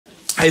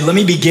Hey, let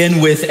me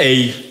begin with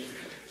a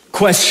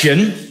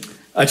question.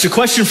 It's a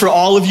question for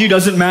all of you.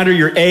 Doesn't matter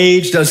your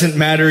age, doesn't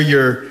matter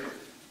your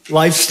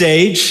life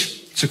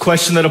stage. It's a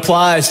question that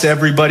applies to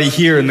everybody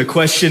here. And the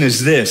question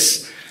is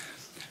this: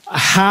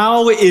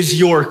 how is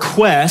your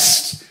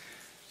quest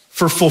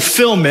for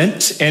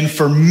fulfillment and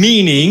for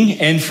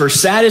meaning and for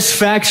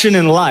satisfaction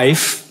in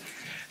life,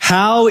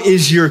 how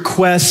is your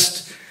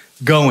quest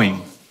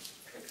going?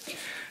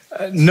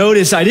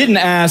 Notice I didn't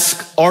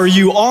ask, are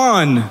you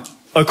on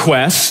a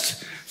quest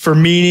for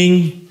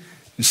meaning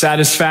and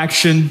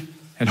satisfaction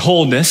and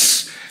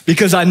wholeness?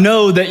 Because I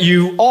know that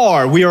you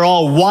are. We are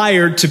all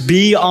wired to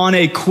be on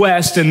a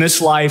quest in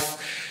this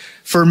life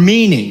for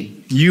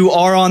meaning. You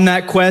are on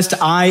that quest.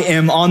 I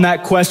am on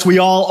that quest. We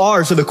all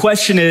are. So the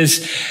question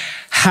is,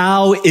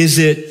 how is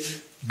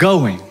it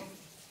going?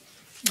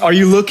 Are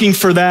you looking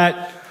for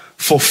that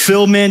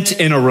fulfillment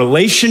in a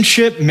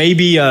relationship?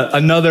 Maybe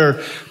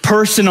another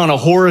person on a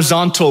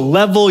horizontal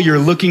level. You're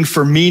looking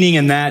for meaning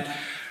in that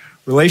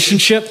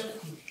relationship.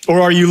 Or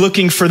are you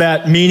looking for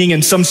that meaning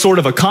in some sort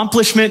of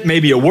accomplishment,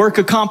 maybe a work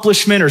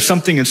accomplishment or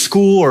something in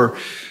school or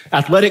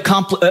an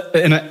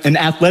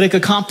athletic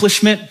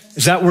accomplishment?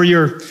 Is that where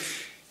you're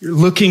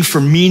looking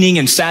for meaning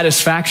and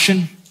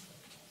satisfaction?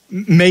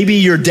 Maybe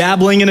you're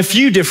dabbling in a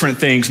few different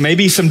things,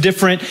 maybe some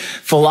different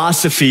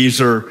philosophies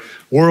or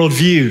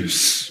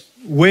worldviews.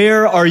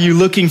 Where are you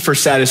looking for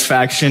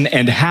satisfaction,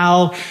 and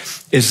how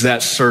is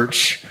that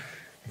search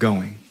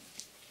going?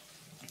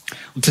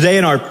 Today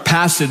in our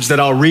passage that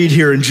I'll read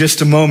here in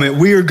just a moment,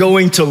 we are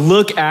going to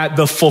look at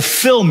the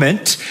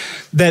fulfillment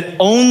that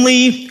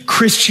only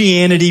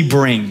Christianity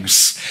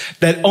brings,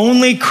 that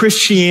only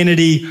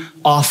Christianity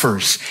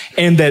offers,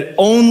 and that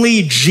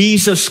only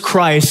Jesus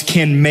Christ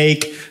can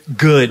make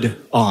good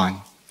on.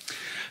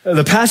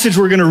 The passage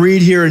we're going to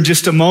read here in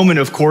just a moment,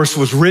 of course,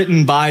 was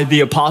written by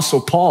the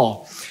Apostle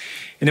Paul.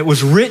 And it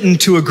was written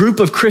to a group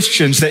of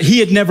Christians that he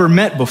had never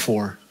met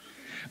before.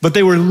 But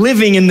they were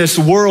living in this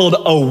world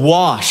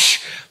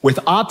awash with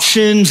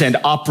options and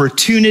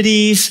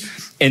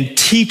opportunities and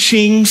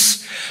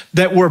teachings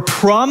that were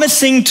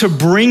promising to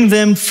bring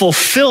them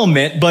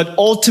fulfillment, but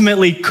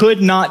ultimately could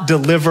not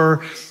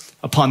deliver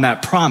upon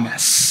that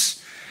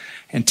promise.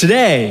 And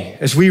today,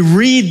 as we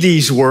read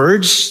these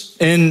words,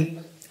 in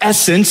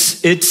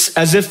essence, it's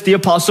as if the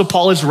Apostle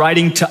Paul is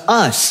writing to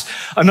us,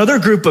 another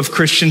group of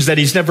Christians that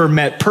he's never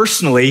met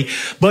personally,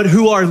 but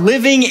who are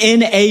living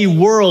in a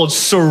world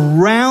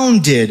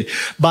surrounded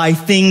by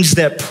things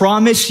that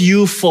promise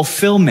you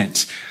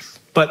fulfillment,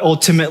 but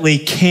ultimately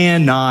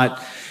cannot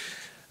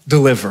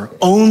deliver.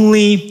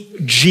 Only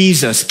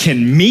Jesus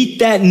can meet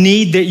that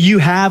need that you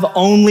have.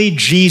 Only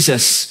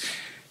Jesus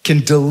can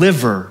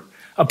deliver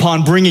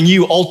upon bringing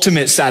you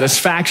ultimate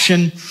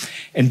satisfaction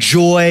and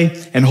joy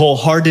and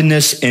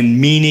wholeheartedness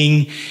and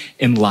meaning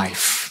in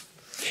life.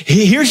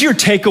 Here's your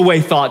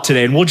takeaway thought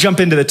today, and we'll jump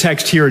into the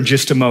text here in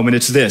just a moment.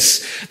 It's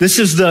this. This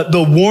is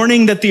the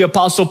warning that the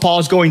Apostle Paul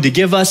is going to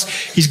give us.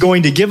 He's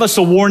going to give us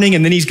a warning,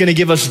 and then he's going to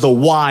give us the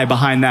why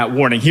behind that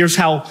warning. Here's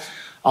how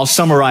I'll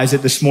summarize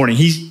it this morning.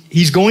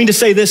 He's going to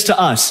say this to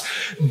us: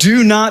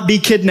 do not be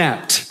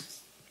kidnapped.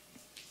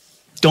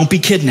 Don't be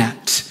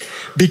kidnapped,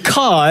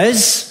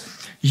 because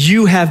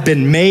you have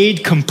been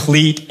made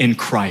complete in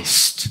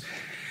Christ.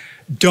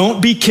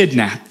 Don't be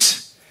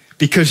kidnapped,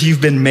 because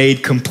you've been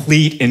made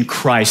complete in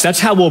Christ. That's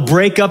how we'll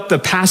break up the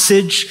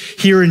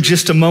passage here in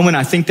just a moment.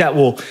 I think that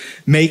will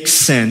make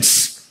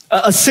sense.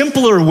 A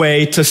simpler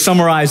way to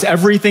summarize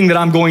everything that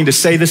I'm going to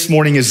say this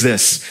morning is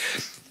this: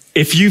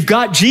 if you've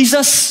got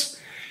Jesus,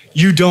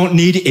 you don't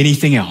need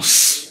anything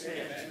else.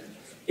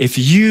 If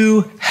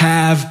you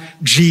have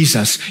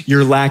Jesus,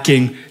 you're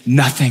lacking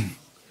nothing,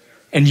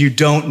 and you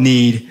don't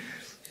need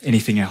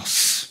anything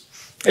else.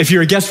 If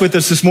you're a guest with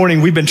us this morning,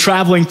 we've been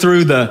traveling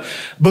through the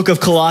book of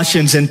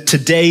Colossians, and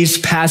today's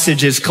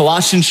passage is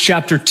Colossians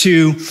chapter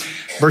 2,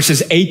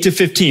 verses 8 to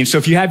 15. So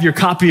if you have your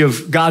copy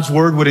of God's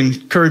word, would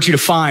encourage you to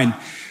find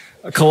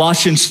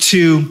Colossians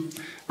 2,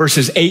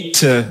 verses 8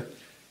 to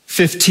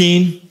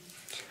 15.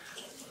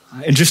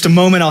 In just a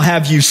moment, I'll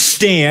have you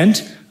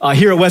stand.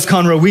 Here at West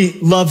Conroe, we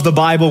love the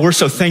Bible. We're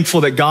so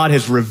thankful that God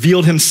has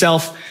revealed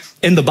himself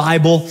in the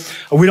Bible.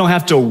 We don't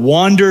have to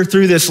wander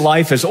through this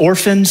life as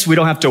orphans. We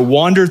don't have to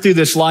wander through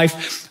this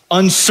life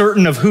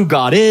uncertain of who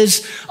God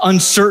is,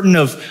 uncertain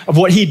of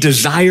what he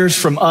desires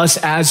from us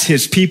as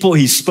his people.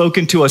 He's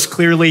spoken to us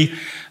clearly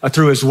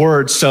through his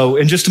word. So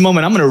in just a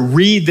moment, I'm going to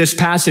read this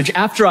passage.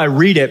 After I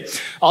read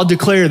it, I'll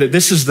declare that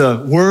this is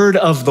the word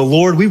of the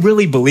Lord. We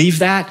really believe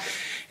that.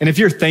 And if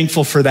you're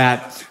thankful for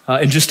that,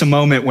 in just a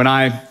moment, when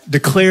I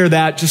declare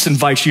that, just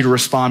invite you to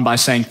respond by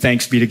saying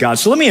thanks be to God.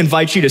 So let me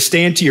invite you to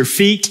stand to your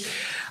feet.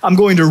 I'm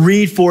going to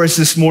read for us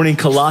this morning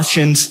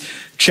Colossians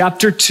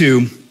chapter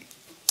 2,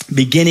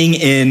 beginning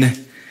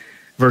in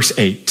verse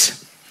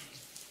 8.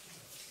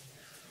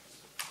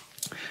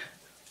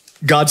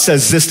 God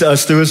says this to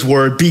us through his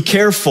word: be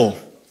careful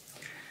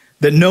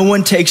that no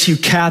one takes you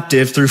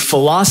captive through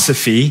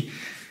philosophy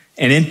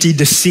and empty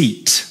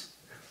deceit,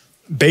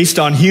 based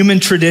on human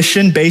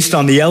tradition, based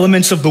on the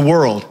elements of the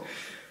world,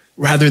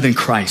 rather than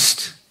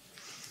Christ.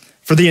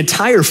 For the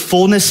entire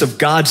fullness of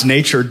God's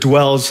nature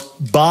dwells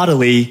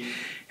bodily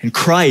in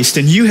Christ,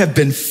 and you have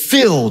been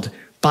filled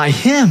by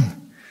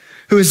him,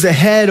 who is the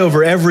head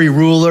over every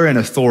ruler and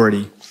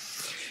authority.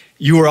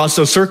 You were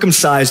also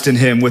circumcised in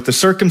him with the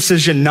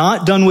circumcision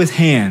not done with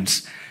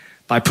hands,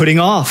 by putting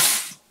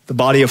off the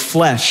body of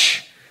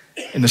flesh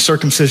in the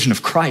circumcision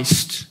of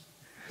Christ,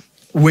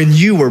 when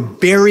you were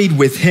buried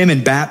with him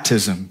in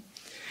baptism,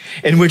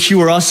 in which you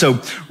were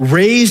also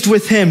raised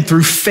with him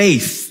through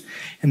faith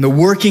in the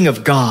working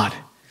of God,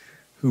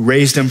 who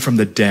raised him from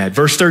the dead.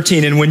 Verse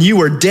 13, and when you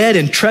were dead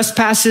in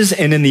trespasses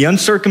and in the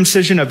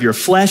uncircumcision of your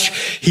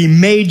flesh, he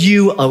made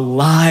you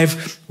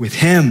alive with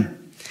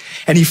him.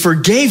 And he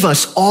forgave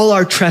us all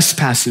our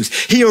trespasses.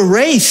 He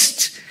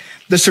erased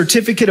the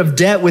certificate of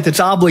debt with its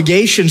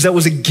obligations that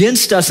was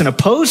against us and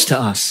opposed to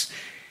us.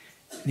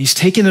 And he's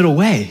taken it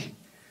away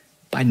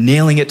by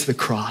nailing it to the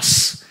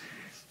cross.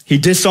 He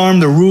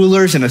disarmed the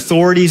rulers and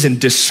authorities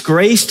and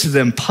disgraced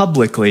them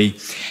publicly.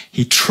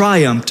 He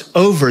triumphed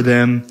over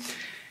them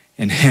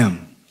in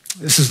him.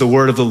 This is the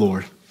word of the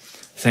Lord.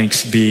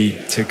 Thanks be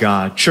to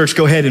God. Church,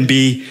 go ahead and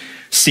be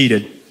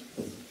seated.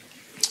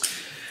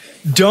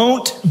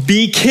 Don't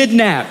be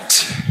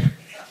kidnapped.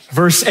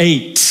 Verse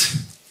 8.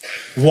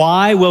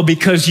 Why? Well,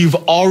 because you've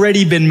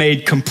already been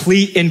made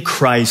complete in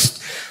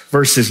Christ.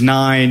 Verses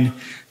 9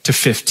 to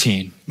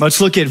 15.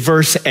 Let's look at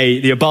verse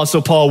 8. The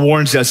Apostle Paul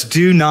warns us,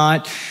 do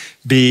not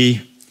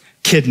be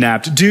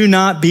kidnapped. Do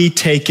not be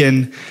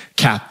taken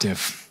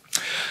captive.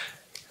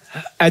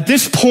 At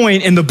this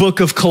point in the book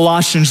of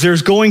Colossians,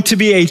 there's going to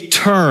be a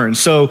turn.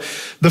 So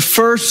the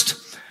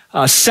first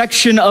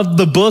section of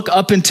the book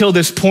up until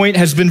this point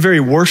has been very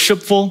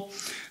worshipful.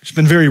 It's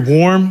been very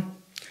warm.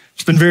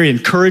 It's been very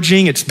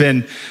encouraging. It's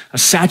been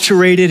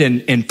saturated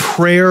in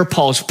prayer,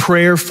 Paul's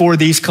prayer for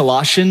these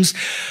Colossians.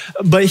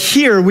 But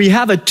here we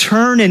have a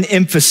turn in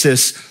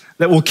emphasis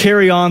that will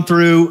carry on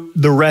through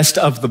the rest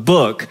of the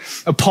book.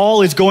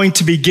 Paul is going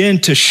to begin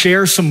to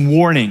share some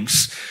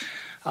warnings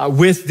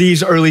with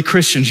these early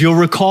Christians. You'll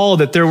recall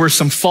that there were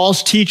some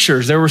false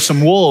teachers, there were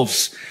some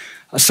wolves,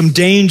 some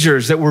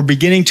dangers that were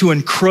beginning to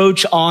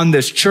encroach on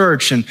this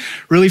church. And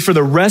really for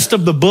the rest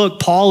of the book,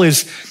 Paul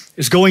is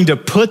going to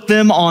put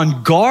them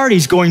on guard.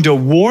 He's going to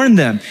warn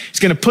them. He's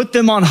going to put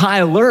them on high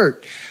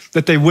alert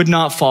that they would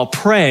not fall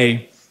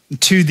prey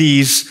to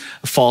these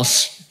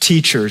false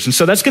teachers. And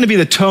so that's going to be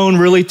the tone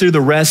really through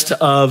the rest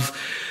of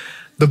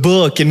the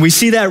book. And we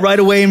see that right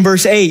away in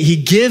verse 8. He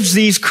gives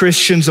these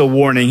Christians a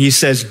warning. He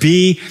says,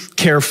 be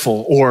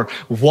careful, or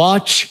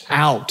watch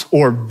out,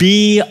 or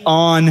be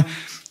on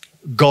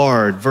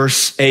guard.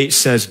 Verse 8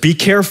 says, be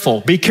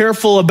careful. Be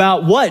careful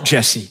about what,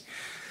 Jesse?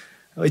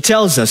 Well, he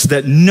tells us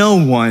that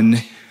no one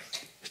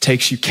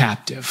takes you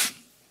captive.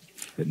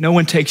 That no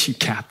one takes you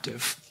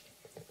captive.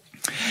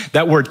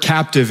 That word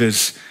captive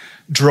is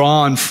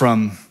drawn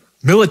from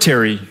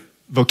military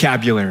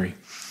vocabulary.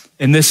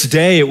 In this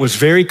day, it was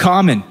very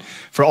common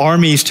for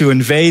armies to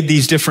invade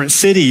these different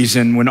cities.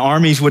 And when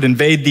armies would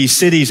invade these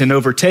cities and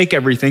overtake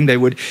everything, they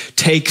would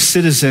take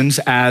citizens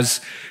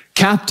as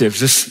captives.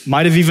 This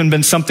might have even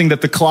been something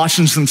that the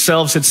Colossians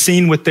themselves had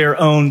seen with their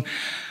own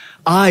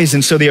eyes.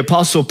 And so the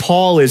Apostle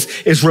Paul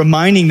is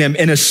reminding them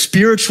in a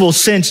spiritual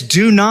sense,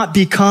 do not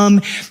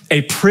become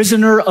a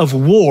prisoner of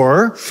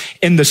war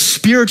in the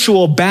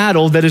spiritual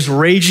battle that is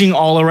raging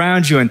all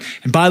around you. And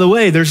by the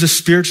way, there's a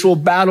spiritual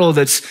battle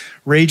that's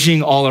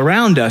raging all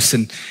around us.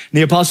 And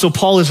the Apostle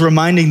Paul is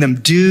reminding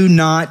them, do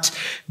not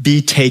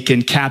be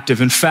taken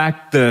captive. In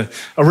fact, the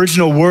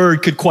original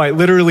word could quite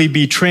literally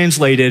be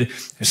translated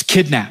as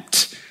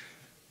kidnapped.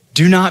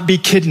 Do not be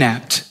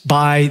kidnapped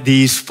by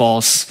these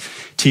false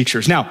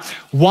teachers. Now,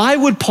 why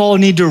would Paul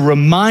need to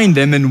remind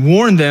them and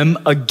warn them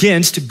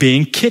against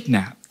being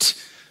kidnapped?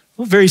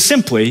 Well, very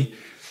simply,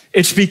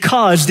 it's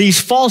because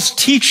these false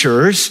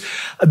teachers,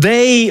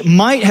 they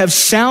might have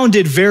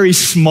sounded very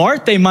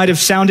smart. They might have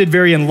sounded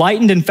very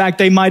enlightened. In fact,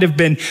 they might have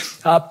been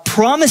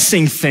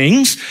promising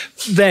things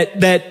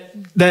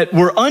that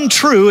were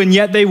untrue, and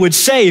yet they would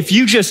say, if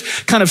you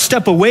just kind of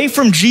step away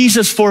from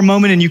Jesus for a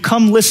moment and you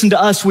come listen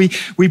to us, we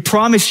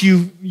promise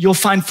you'll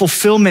find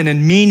fulfillment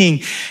and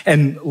meaning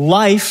and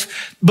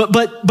life.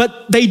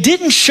 But they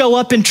didn't show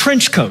up in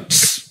trench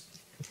coats,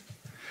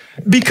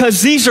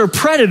 because these are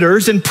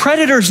predators, and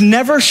predators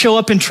never show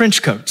up in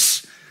trench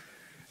coats.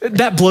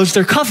 That blows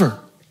their cover.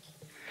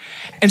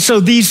 And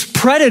so these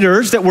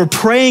predators that were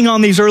preying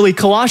on these early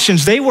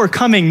Colossians, they were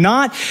coming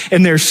not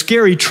in their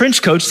scary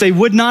trench coats. They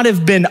would not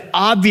have been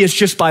obvious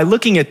just by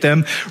looking at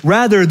them.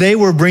 Rather, they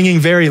were bringing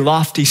very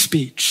lofty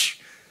speech.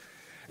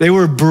 They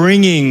were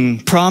bringing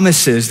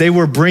promises. They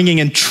were bringing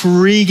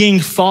intriguing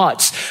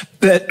thoughts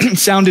that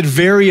sounded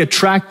very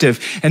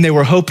attractive, and they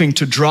were hoping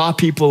to draw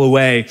people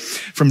away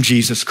from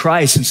Jesus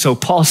Christ. And so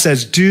Paul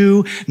says,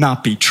 do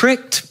not be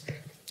tricked.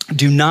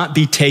 Do not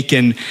be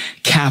taken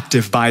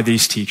captive by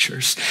these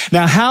teachers.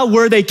 Now, how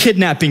were they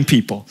kidnapping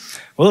people?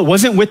 Well, it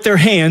wasn't with their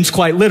hands,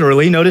 quite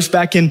literally. Notice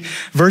back in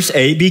verse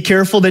 8, be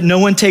careful that no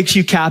one takes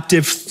you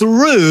captive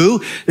through,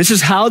 this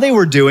is how they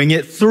were doing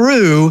it,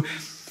 through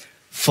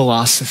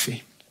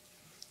philosophy.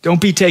 Don't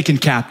be taken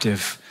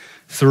captive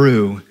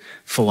through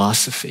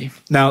philosophy.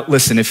 Now,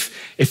 listen,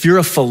 if you're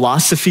a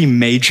philosophy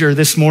major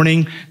this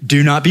morning,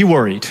 do not be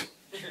worried.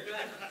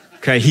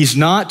 Okay, he's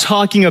not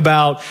talking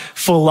about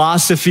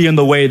philosophy in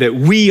the way that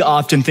we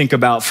often think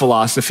about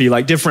philosophy,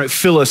 like different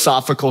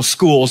philosophical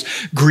schools,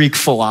 Greek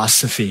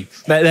philosophy.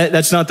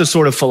 That's not the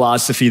sort of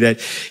philosophy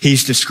that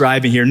he's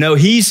describing here. No,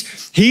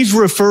 he's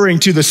referring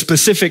to the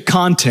specific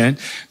content,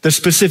 the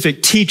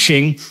specific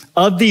teaching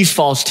of these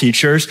false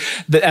teachers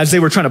that as they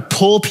were trying to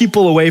pull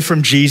people away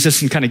from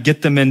Jesus and kind of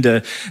get them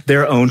into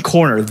their own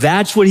corner.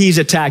 That's what he's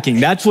attacking.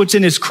 That's what's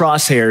in his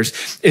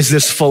crosshairs, is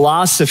this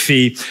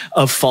philosophy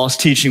of false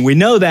teaching. We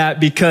know that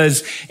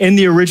because in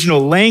the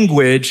original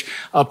language,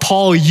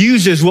 Paul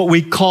uses what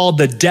we call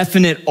the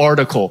definite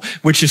article,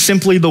 which is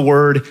simply the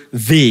word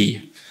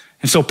the.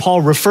 And so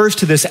Paul refers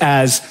to this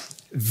as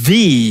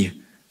the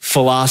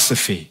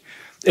philosophy.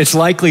 It's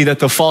likely that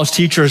the false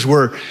teachers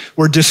were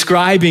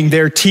describing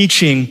their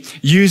teaching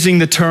using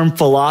the term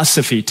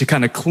philosophy to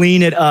kind of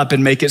clean it up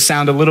and make it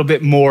sound a little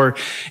bit more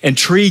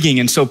intriguing.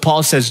 And so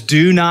Paul says,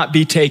 do not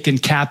be taken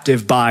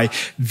captive by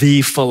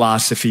the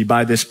philosophy,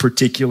 by this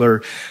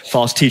particular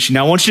false teaching.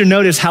 Now, I want you to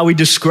notice how he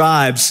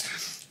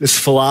describes this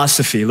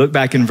philosophy. Look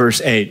back in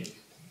verse 8.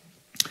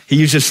 He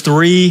uses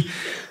three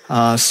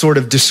sort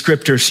of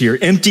descriptors here: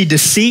 empty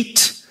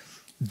deceit,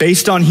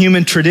 based on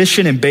human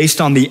tradition and based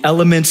on the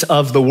elements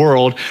of the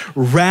world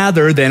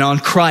rather than on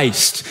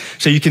Christ.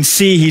 So you can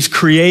see he's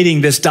creating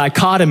this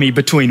dichotomy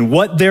between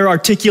what they're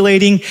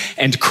articulating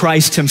and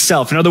Christ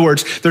himself. In other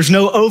words, there's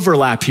no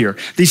overlap here.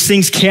 These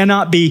things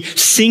cannot be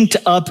synced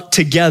up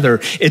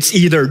together. It's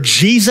either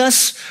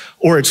Jesus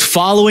or it's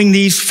following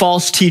these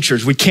false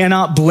teachers. We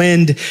cannot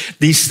blend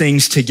these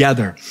things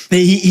together.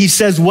 He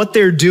says what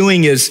they're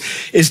doing is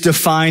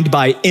defined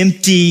by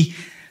empty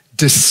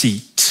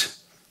deceit.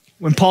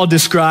 When Paul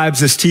describes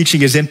this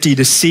teaching as empty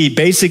deceit,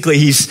 basically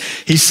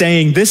he's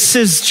saying this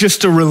is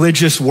just a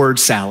religious word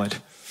salad.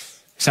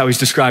 That's how he's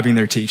describing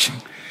their teaching.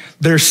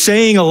 They're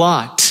saying a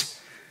lot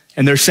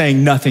and they're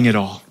saying nothing at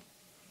all.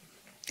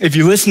 If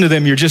you listen to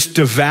them, you're just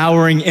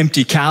devouring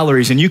empty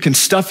calories, and you can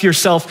stuff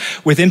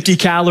yourself with empty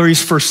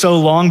calories for so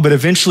long, but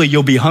eventually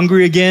you'll be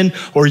hungry again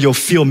or you'll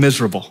feel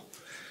miserable.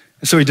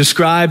 And so he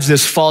describes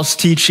this false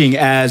teaching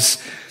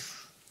as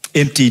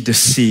empty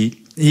deceit.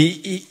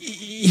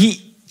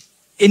 He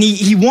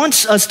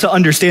wants us to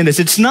understand this.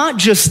 It's not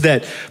just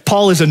that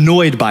Paul is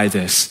annoyed by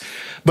this,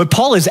 but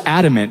Paul is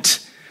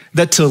adamant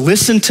that to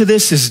listen to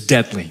this is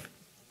deadly.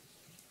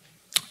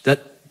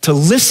 That to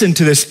listen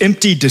to this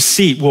empty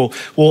deceit will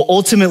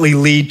ultimately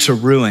lead to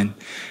ruin.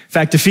 In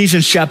fact,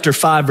 Ephesians chapter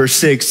 5, verse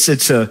 6,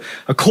 it's a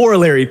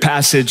corollary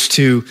passage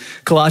to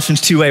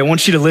Colossians 2:8. I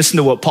want you to listen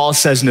to what Paul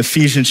says in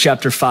Ephesians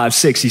chapter 5,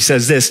 6. He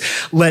says this: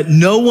 let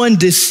no one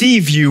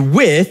deceive you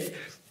with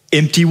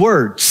empty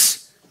words.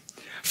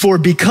 For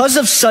because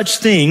of such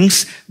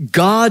things,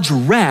 God's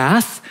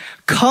wrath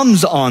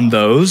comes on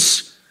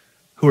those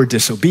who are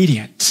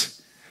disobedient.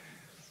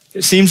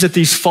 It seems that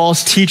these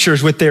false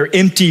teachers, with their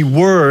empty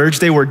words,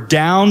 they were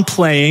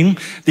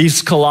downplaying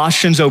these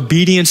Colossians'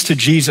 obedience to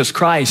Jesus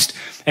Christ.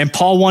 And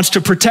Paul wants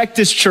to protect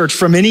this church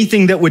from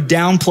anything that would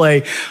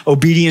downplay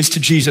obedience to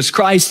Jesus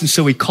Christ. And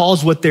so he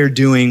calls what they're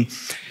doing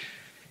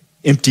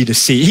empty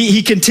deceit.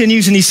 He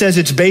continues and he says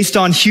it's based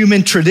on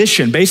human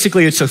tradition.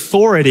 Basically, its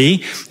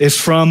authority is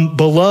from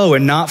below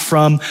and not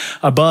from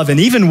above. And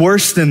even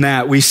worse than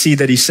that, we see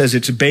that he says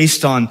it's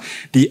based on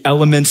the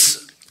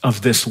elements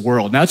of this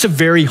world. Now, it's a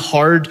very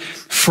hard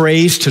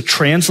phrase to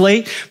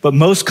translate, but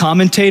most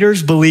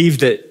commentators believe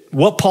that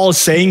what Paul is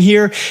saying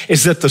here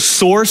is that the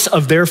source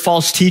of their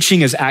false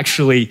teaching is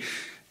actually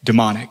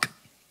demonic.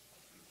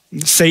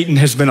 Satan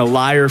has been a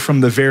liar from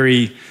the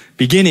very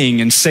beginning,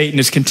 and Satan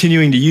is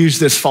continuing to use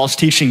this false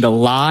teaching to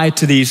lie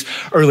to these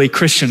early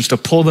Christians, to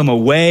pull them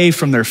away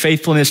from their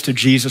faithfulness to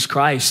Jesus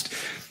Christ.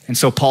 And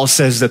so Paul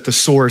says that the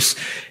source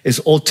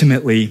is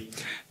ultimately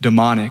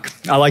demonic.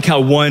 I like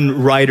how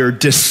one writer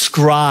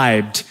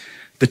described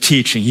the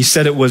teaching. He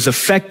said it was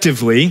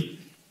effectively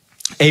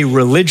a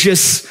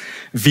religious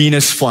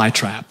Venus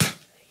flytrap.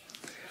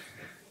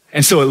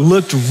 And so it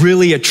looked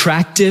really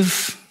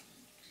attractive.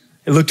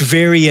 It looked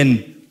very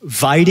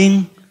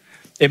inviting.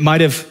 It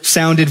might have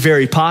sounded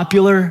very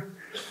popular,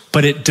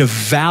 but it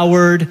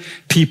devoured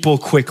people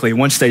quickly.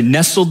 Once they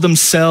nestled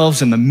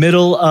themselves in the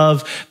middle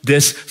of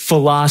this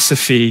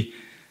philosophy,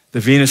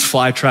 the Venus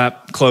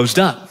flytrap closed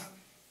up.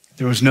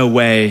 There was no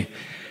way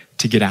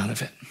to get out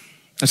of it.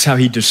 That's how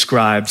he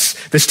describes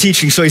this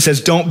teaching. So he says,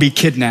 don't be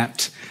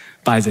kidnapped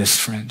by this,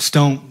 friends.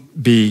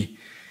 Don't be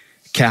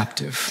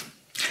captive.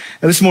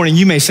 Now, this morning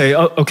you may say,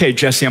 oh, okay,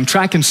 Jesse, I'm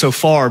tracking so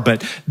far,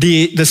 but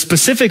the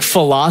specific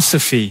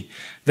philosophy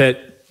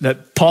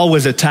that Paul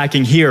was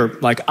attacking here,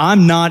 like,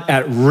 I'm not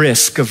at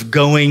risk of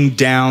going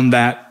down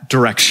that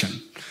direction.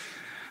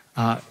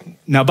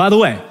 Now, by the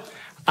way,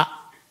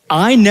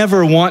 I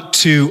never want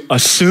to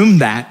assume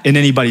that in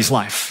anybody's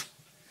life.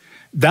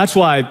 That's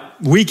why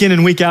week in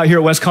and week out here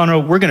at West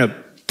Conroe, we're going to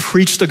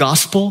preach the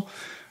gospel.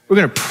 We're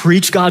going to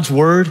preach God's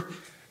word.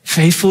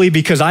 faithfully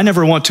because I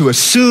never want to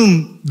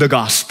assume the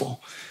gospel.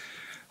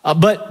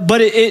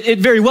 But it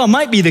very well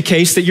might be the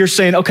case that you're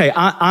saying, okay,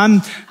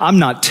 I'm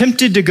not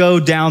tempted to go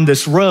down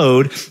this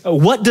road.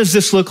 What does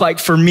this look like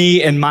for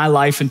me in my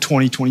life in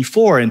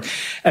 2024?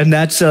 And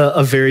that's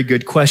a very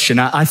good question.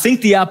 I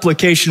think the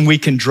application we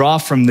can draw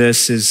from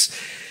this is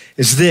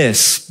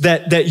this,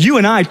 that you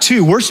and I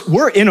too,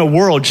 we're in a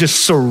world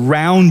just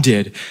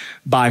surrounded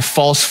by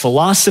false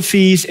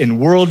philosophies and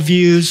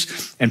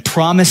worldviews and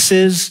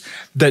promises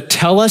that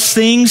tell us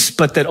things,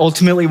 but that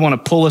ultimately want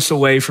to pull us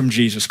away from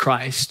Jesus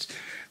Christ.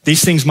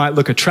 These things might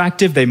look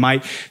attractive, they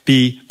might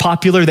be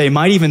popular, they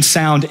might even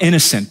sound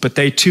innocent, but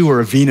they too are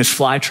a Venus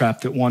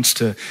flytrap that wants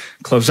to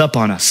close up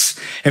on us.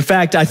 In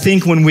fact, I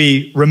think when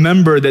we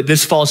remember that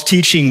this false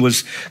teaching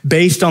was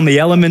based on the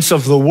elements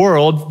of the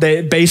world,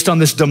 based on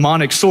this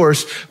demonic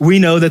source, we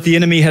know that the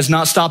enemy has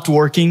not stopped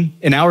working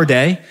in our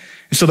day.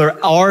 And so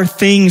there are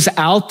things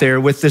out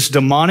there with this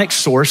demonic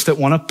source that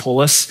want to pull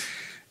us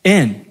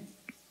in.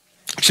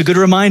 It's a good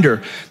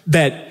reminder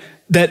that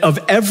of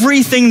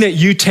everything that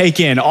you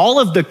take in, all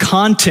of the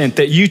content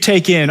that you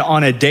take in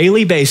on a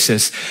daily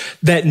basis,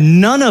 that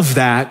none of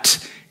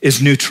that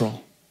is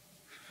neutral.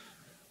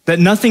 That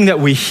nothing that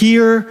we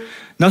hear,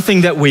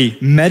 nothing that we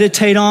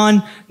meditate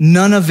on,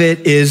 none of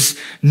it is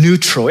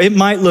neutral. It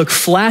might look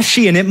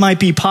flashy and it might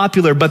be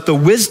popular, but the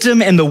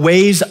wisdom and the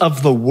ways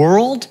of the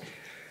world,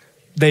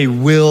 they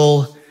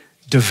will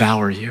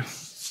devour you.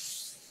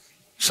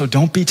 So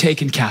don't be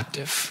taken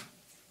captive.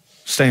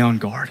 Stay on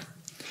guard.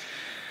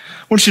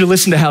 I want you to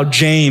listen to how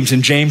James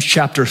in James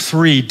chapter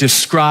 3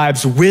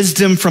 describes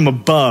wisdom from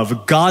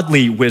above,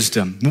 godly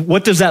wisdom.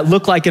 What does that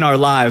look like in our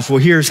lives? Well,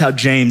 here's how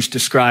James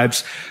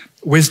describes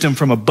wisdom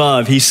from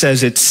above. He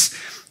says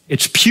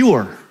it's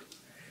pure,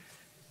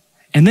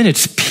 and then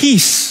it's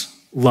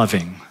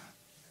peace-loving,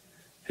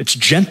 it's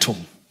gentle,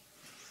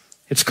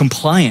 it's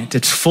compliant,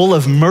 it's full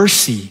of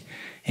mercy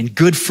and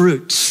good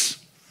fruits,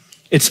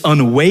 it's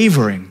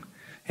unwavering,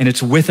 and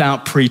it's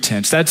without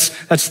pretense.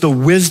 That's the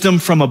wisdom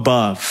from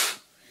above.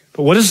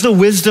 But what does the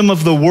wisdom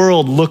of the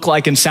world look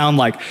like and sound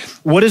like?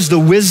 What is the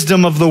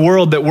wisdom of the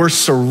world that we're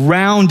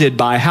surrounded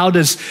by? How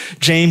does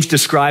James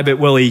describe it?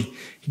 Well, he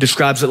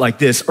describes it like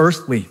this: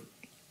 earthly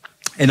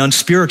and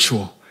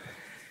unspiritual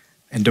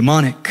and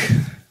demonic.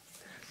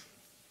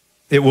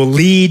 It will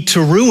lead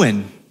to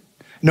ruin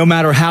no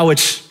matter how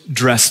it's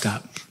dressed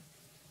up.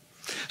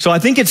 So I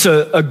think it's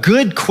a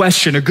good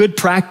question, a good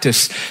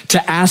practice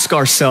to ask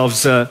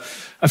ourselves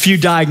a few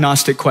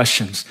diagnostic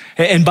questions.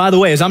 And by the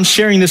way, as I'm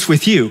sharing this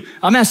with you,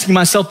 I'm asking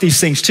myself these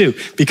things too,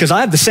 because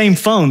I have the same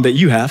phone that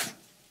you have.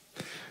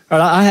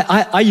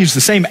 I use the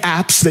same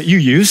apps that you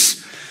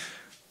use,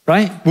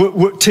 right?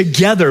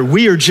 Together,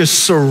 we are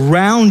just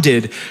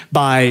surrounded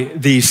by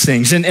these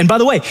things. And by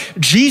the way,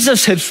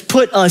 Jesus has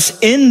put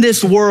us in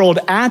this world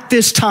at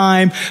this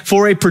time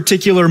for a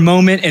particular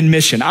moment and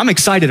mission. I'm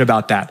excited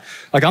about that.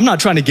 Like, I'm not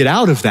trying to get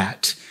out of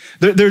that.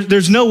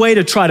 There's no way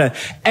to try to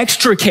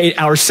extricate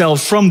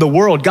ourselves from the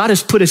world. God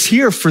has put us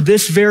here for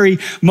this very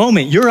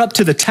moment. You're up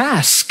to the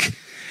task.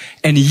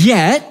 And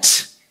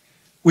yet,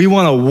 we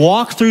want to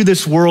walk through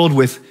this world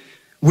with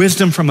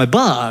wisdom from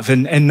above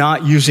and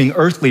not using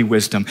earthly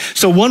wisdom.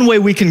 So one way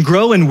we can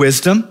grow in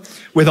wisdom,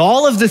 with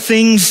all of the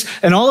things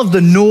and all of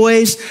the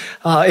noise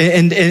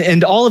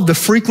and all of the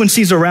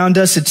frequencies around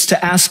us, it's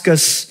to ask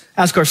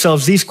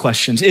ourselves these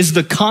questions. Is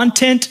the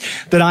content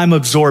that I'm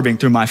absorbing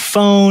through my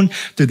phone,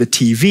 through the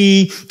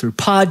TV, through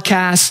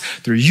podcasts,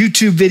 through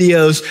YouTube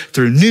videos,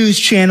 through news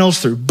channels,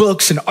 through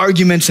books and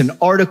arguments and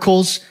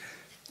articles,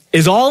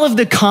 is all of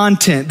the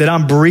content that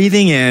I'm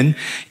breathing in,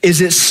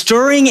 is it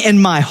stirring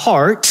in my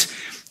heart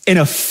an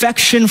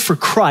affection for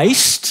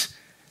Christ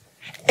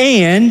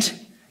and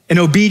an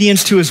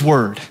obedience to his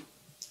word?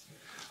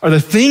 Are the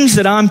things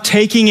that I'm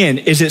taking in,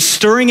 is it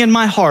stirring in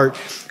my heart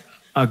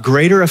a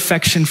greater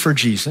affection for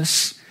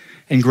Jesus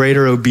and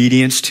greater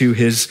obedience to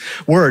his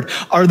word?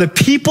 Are the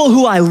people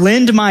who I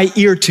lend my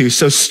ear to,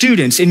 so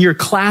students in your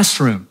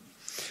classroom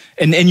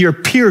and your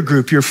peer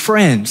group, your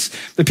friends,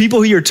 the people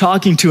who you're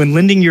talking to and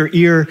lending your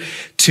ear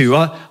to,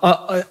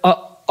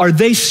 are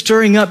they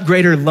stirring up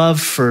greater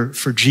love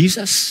for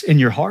Jesus in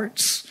your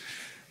hearts?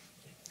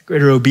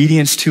 Greater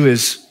obedience to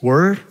his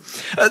word?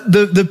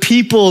 The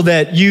people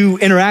that you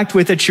interact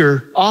with at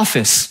your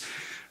office,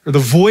 or the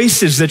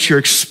voices that you're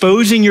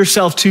exposing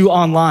yourself to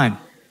online,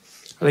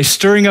 are they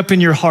stirring up in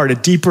your heart a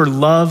deeper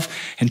love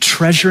and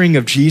treasuring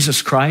of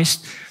Jesus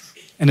Christ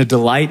and a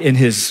delight in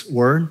his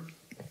word?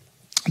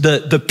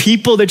 The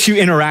people that you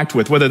interact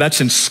with, whether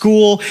that's in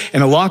school,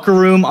 in a locker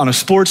room, on a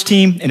sports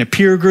team, in a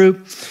peer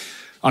group,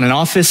 on an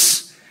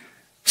office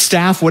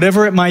staff,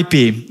 whatever it might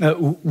be,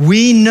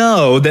 we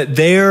know that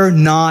they're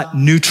not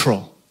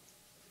neutral,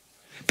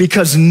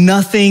 because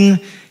nothing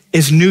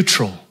is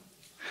neutral.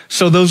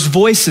 So those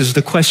voices,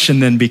 the question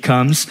then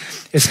becomes,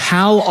 is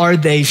how are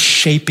they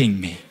shaping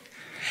me?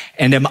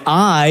 And am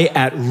I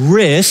at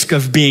risk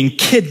of being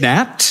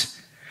kidnapped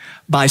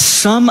by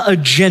some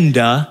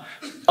agenda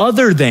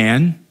other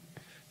than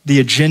the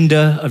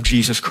agenda of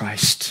Jesus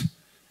Christ?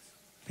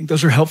 think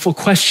those are helpful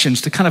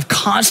questions to kind of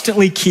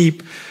constantly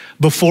keep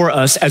before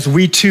us as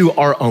we too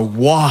are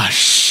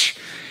awash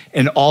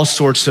in all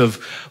sorts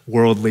of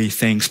worldly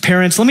things.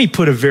 Parents, let me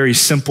put a very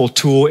simple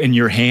tool in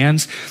your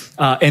hands.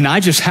 And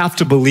I just have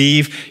to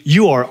believe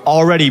you are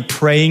already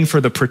praying for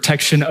the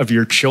protection of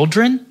your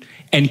children,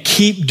 and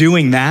keep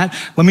doing that.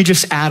 Let me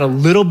just add a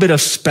little bit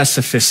of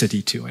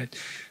specificity to it.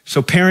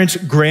 So parents,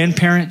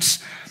 grandparents,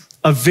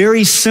 a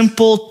very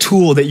simple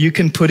tool that you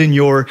can put in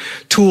your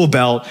tool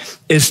belt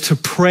is to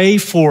pray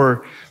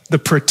for the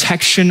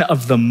protection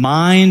of the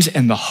minds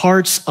and the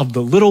hearts of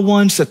the little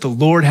ones that the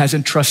Lord has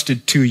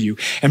entrusted to you.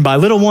 And by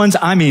little ones,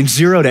 I mean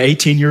 0 to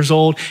 18 years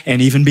old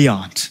and even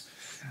beyond.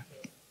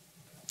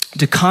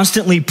 To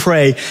constantly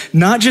pray,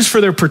 not just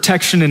for their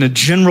protection in a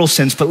general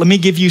sense, but let me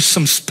give you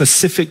some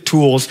specific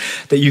tools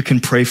that you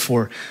can pray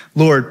for.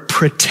 Lord,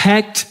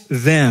 protect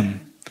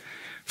them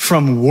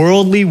from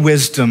worldly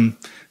wisdom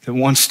that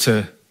wants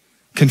to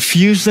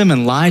confuse them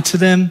and lie to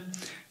them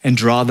and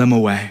draw them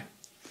away.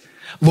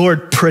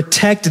 Lord,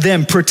 protect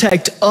them,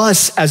 protect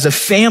us as a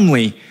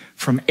family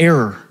from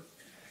error.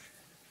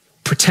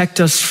 Protect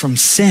us from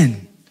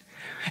sin.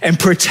 And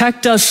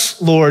protect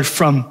us, Lord,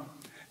 from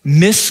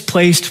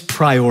misplaced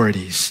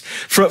priorities,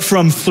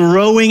 from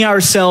throwing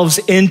ourselves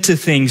into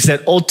things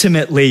that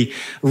ultimately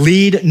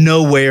lead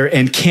nowhere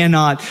and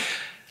cannot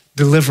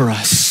deliver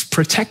us.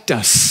 Protect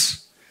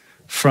us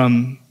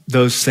from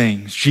those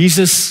things.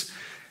 Jesus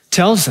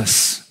tells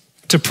us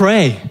to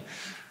pray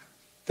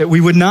that we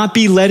would not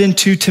be led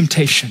into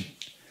temptation,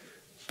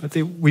 but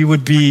that we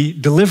would be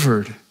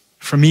delivered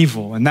from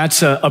evil. And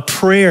that's a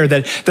prayer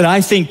that I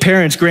think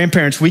parents,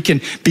 grandparents, we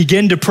can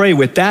begin to pray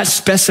with that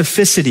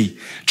specificity,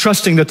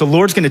 trusting that the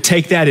Lord's going to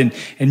take that and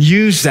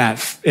use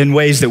that in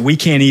ways that we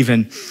can't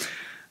even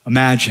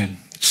imagine.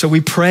 So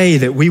we pray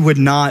that we would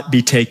not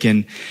be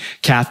taken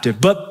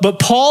captive. But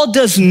Paul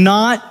does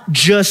not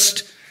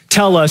just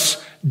tell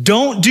us,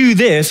 don't do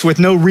this with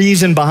no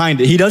reason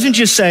behind it. He doesn't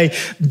just say,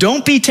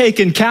 don't be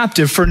taken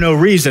captive for no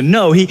reason.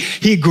 No,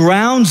 he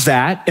grounds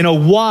that in a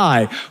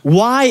why.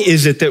 Why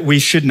is it that we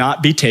should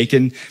not be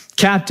taken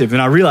captive? And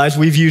I realize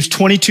we've used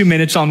 22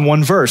 minutes on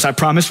one verse. I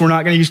promise we're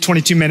not going to use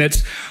 22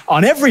 minutes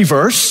on every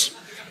verse.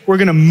 We're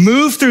going to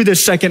move through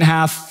this second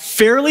half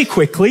fairly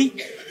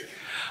quickly.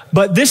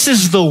 But this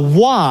is the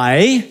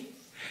why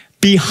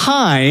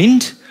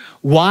behind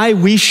why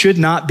we should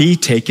not be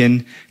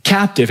taken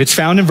captive. It's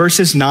found in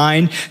verses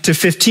 9 to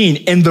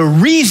 15. And the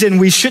reason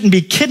we shouldn't be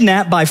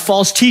kidnapped by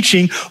false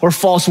teaching or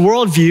false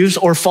worldviews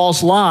or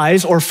false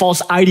lies or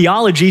false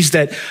ideologies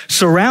that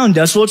surround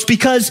us, well, it's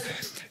because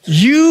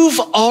you've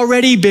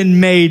already been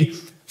made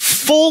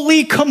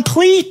fully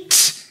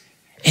complete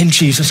in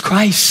Jesus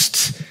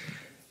Christ.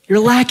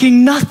 You're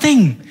lacking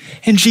nothing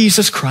in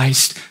Jesus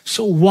Christ.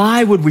 So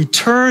why would we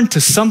turn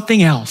to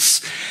something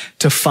else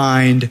to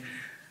find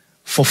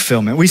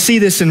fulfillment? We see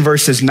this in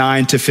verses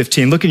 9 to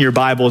 15. Look in your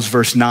Bibles,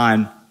 verse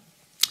 9.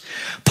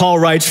 Paul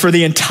writes, for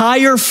the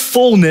entire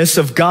fullness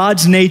of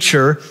God's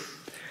nature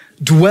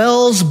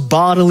dwells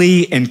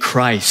bodily in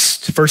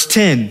Christ. Verse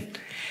 10,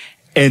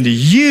 and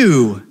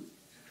you,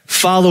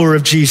 follower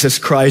of Jesus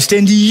Christ,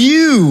 and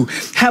you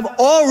have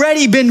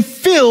already been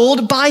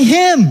filled by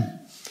him,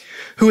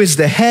 who is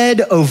the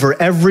head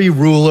over every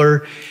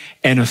ruler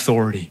and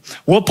authority.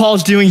 What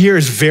Paul's doing here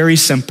is very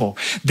simple.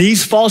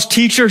 These false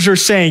teachers are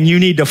saying you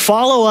need to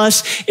follow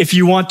us if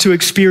you want to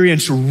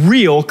experience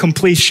real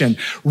completion,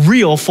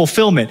 real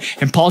fulfillment.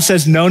 And Paul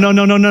says, no.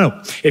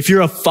 If you're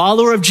a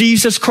follower of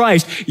Jesus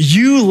Christ,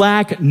 you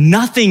lack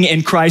nothing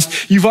in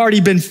Christ. You've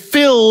already been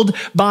filled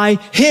by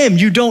him.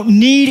 You don't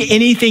need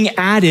anything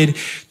added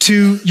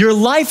to your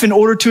life in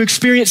order to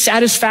experience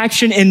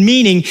satisfaction and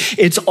meaning.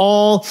 It's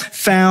all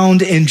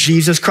found in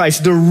Jesus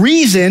Christ. The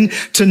reason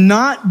to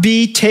not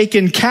be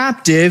taken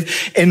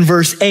captive in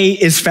verse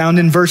 8 is found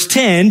in verse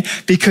 10,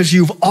 because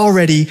you've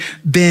already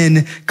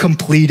been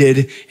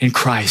completed in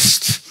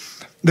Christ.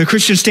 The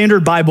Christian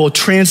Standard Bible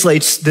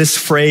translates this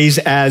phrase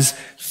as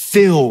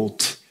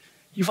filled.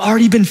 You've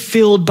already been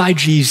filled by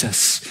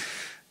Jesus.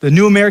 The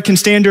New American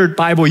Standard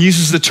Bible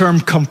uses the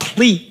term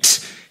complete.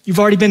 You've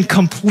already been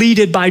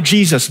completed by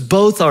Jesus.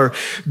 Both are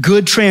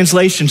good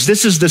translations.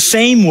 This is the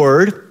same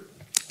word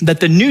that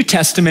the New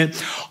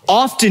Testament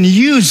often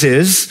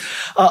uses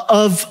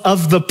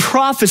of the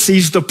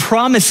prophecies, the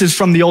promises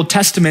from the Old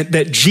Testament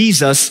that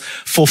Jesus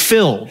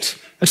fulfilled.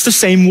 That's the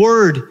same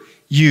word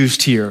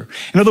used here.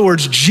 In other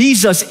words,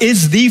 Jesus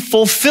is the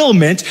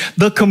fulfillment,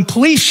 the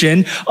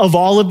completion of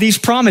all of these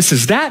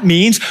promises. That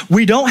means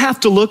we don't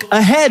have to look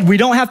ahead. We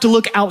don't have to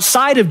look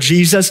outside of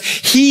Jesus.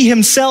 He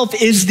himself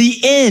is the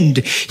end.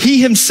 He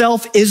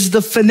himself is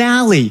the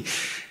finale.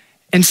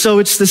 And so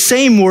it's the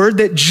same word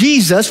that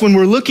Jesus, when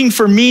we're looking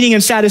for meaning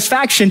and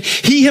satisfaction,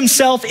 he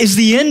himself is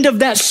the end of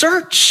that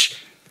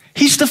search.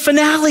 He's the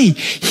finale.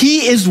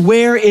 He is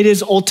where it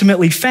is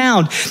ultimately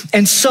found.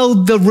 And so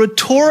the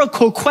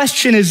rhetorical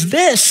question is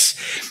this: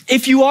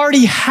 if you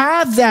already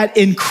have that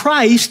in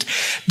Christ,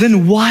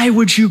 then why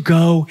would you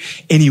go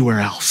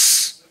anywhere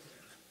else?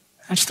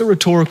 That's the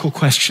rhetorical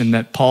question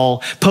that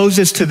Paul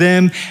poses to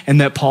them and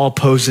that Paul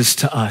poses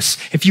to us.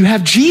 If you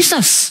have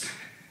Jesus,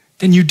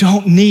 then you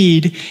don't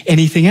need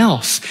anything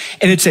else.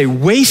 And it's a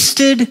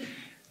wasted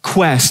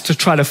quest to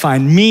try to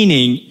find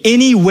meaning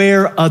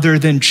anywhere other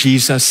than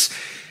Jesus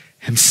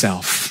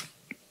himself.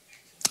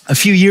 A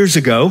few years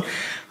ago,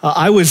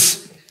 I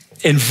was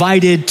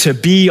invited to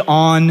be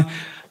on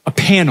a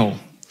panel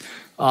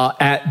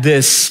at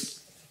this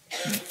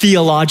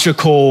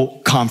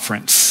theological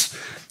conference.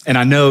 And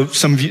I know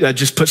some of you, I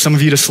just put some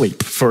of you to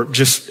sleep,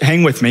 just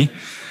hang with me.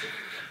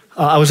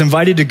 I was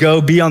invited to go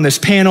be on this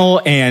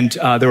panel, and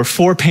there were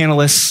 4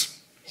 panelists.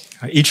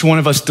 Each one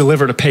of us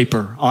delivered a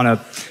paper on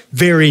a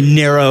very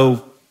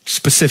narrow,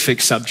 specific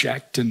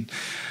subject. And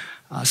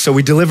so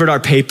we delivered our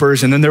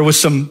papers, and then there was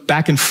some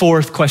back and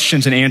forth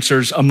questions and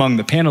answers among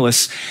the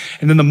panelists.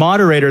 And then the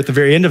moderator at the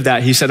very end of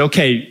that, he said,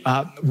 okay,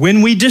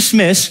 when we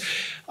dismiss,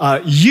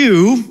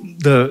 you,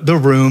 the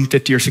room,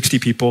 50 or 60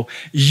 people,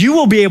 you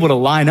will be able to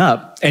line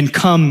up and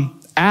come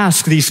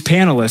ask these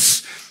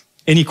panelists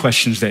any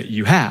questions that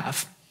you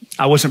have.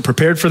 I wasn't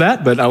prepared for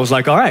that, but I was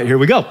like, all right, here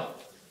we go.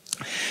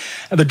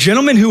 The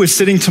gentleman who was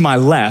sitting to my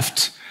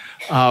left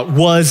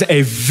was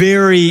a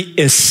very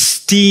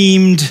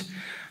esteemed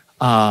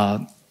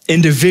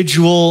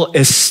individual,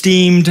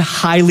 esteemed,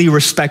 highly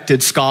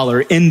respected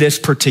scholar in this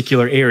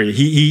particular area.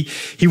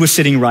 He was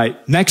sitting right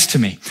next to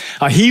me.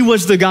 He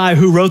was the guy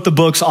who wrote the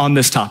books on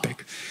this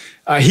topic.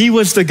 He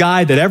was the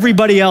guy that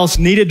everybody else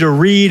needed to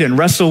read and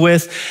wrestle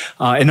with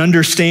and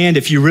understand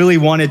if you really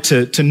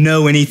wanted to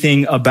know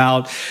anything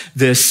about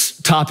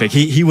this topic.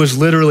 He was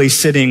literally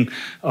sitting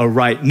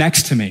right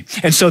next to me.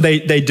 And so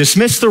they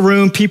dismiss the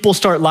room, people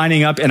start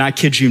lining up, and I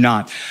kid you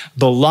not,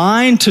 the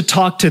line to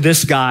talk to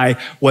this guy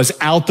was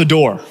out the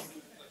door.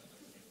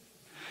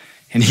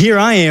 And here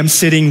I am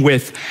sitting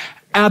with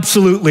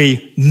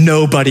absolutely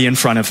nobody in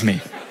front of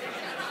me.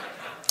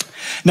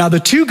 Now, the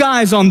 2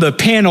 guys on the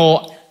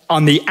panel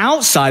on the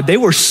outside, they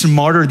were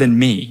smarter than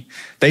me.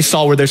 They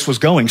saw where this was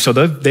going. So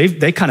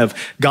they kind of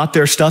got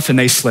their stuff and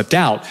they slipped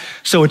out.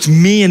 So it's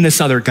me and this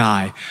other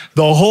guy.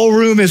 The whole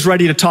room is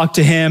ready to talk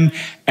to him,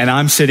 and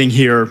I'm sitting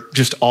here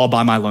just all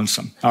by my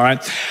lonesome. All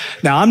right.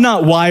 Now, I'm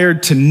not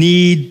wired to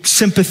need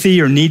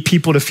sympathy or need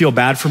people to feel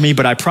bad for me,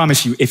 but I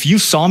promise you, if you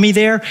saw me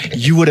there,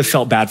 you would have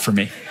felt bad for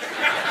me.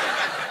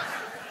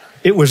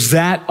 It was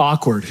that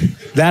awkward,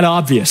 that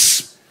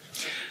obvious.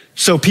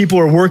 So people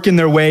are working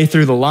their way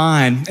through the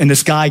line, and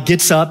this guy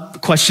gets up, the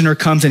questioner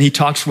comes, and he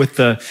talks with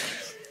the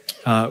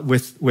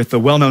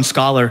well-known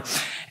scholar.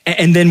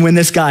 And then when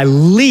this guy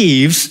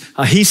leaves,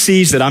 he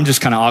sees that I'm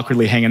just kind of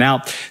awkwardly hanging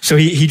out. So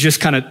he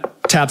just kind of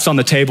taps on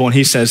the table and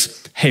he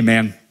says, hey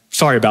man,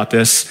 sorry about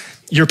this.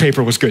 Your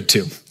paper was good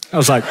too. I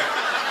was like,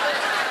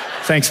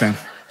 thanks man.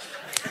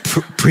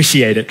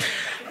 Appreciate it.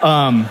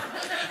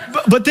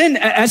 But then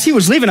as he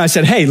was leaving, I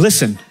said, hey,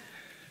 listen,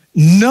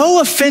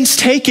 no offense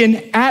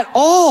taken at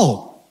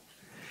all,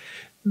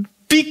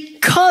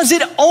 because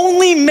it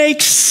only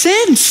makes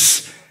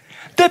sense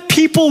that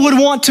people would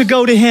want to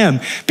go to him,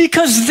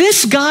 because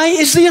this guy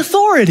is the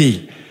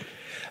authority.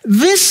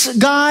 This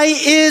guy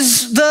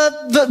is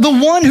the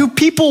one who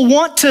people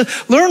want to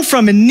learn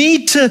from and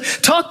need to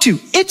talk to.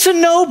 It's a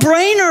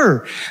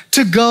no-brainer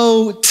to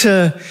go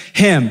to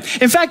him.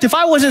 In fact, if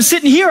I wasn't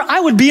sitting here,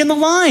 I would be in the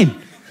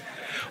line.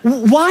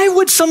 Why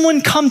would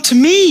someone come to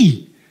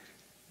me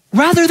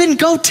rather than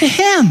go to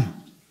him?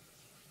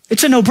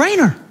 It's a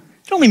no-brainer.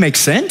 It only makes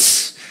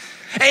sense.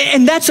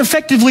 And that's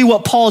effectively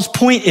what Paul's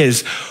point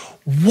is.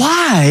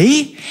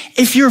 Why,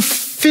 if you're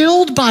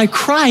filled by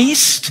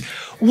Christ,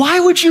 why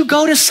would you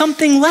go to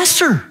something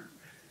lesser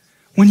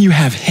when you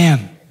have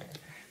him?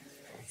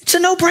 It's a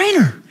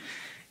no-brainer.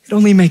 It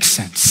only makes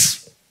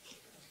sense.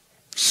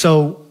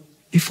 So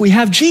if we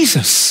have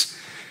Jesus,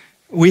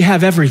 we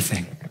have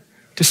everything,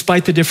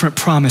 despite the different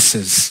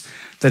promises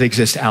that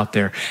exist out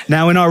there.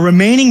 Now, in our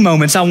remaining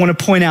moments, I want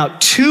to point out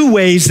 2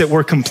 ways that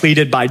were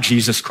completed by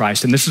Jesus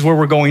Christ. And this is where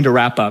we're going to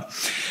wrap up.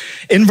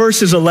 In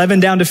verses 11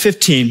 down to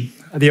 15,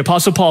 the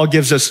Apostle Paul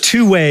gives us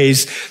 2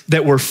 ways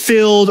that were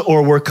filled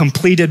or were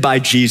completed by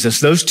Jesus.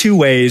 Those 2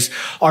 ways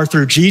are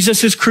through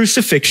Jesus'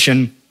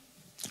 crucifixion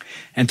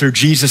and through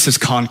Jesus'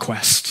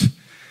 conquest.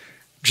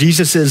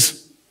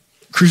 Jesus'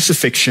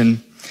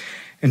 crucifixion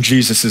and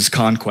Jesus'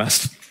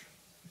 conquest.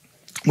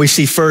 We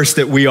see first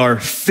that we are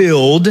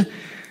filled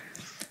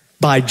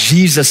by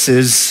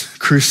Jesus'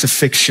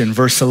 crucifixion.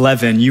 Verse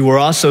 11, you were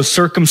also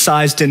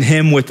circumcised in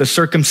him with the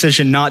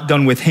circumcision not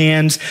done with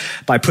hands,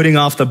 by putting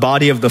off the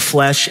body of the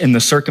flesh in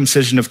the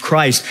circumcision of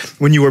Christ,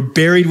 when you were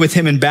buried with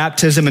him in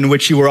baptism, in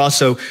which you were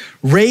also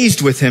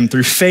raised with him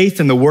through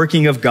faith in the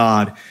working of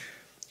God,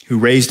 who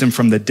raised him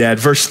from the dead.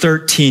 Verse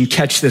 13,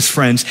 catch this,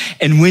 friends.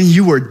 And when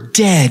you were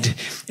dead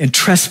in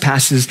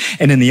trespasses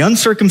and in the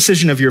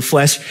uncircumcision of your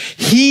flesh,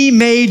 he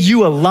made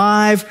you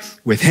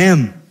alive with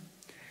him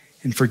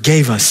and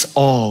forgave us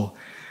all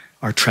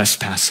our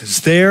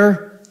trespasses.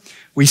 There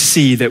we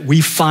see that we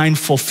find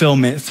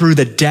fulfillment through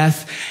the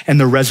death and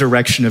the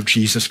resurrection of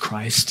Jesus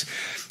Christ.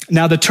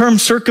 Now, the term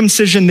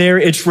circumcision there,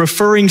 it's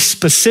referring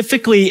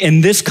specifically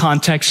in this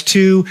context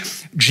to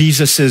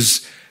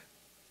Jesus's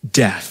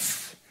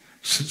death.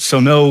 So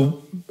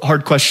no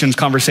hard questions,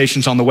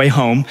 conversations on the way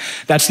home.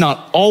 That's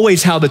not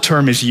always how the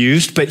term is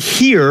used, but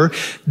here,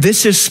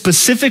 this is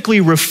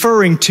specifically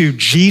referring to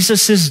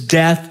Jesus's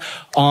death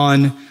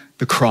on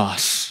the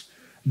cross.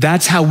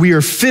 That's how we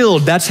are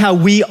filled. That's how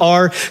we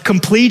are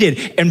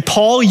completed. And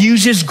Paul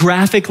uses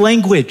graphic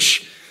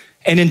language,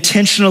 and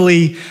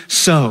intentionally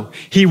so.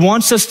 He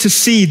wants us to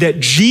see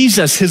that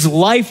Jesus, his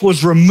life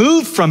was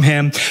removed from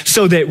him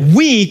so that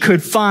we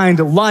could find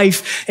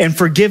life and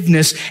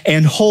forgiveness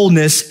and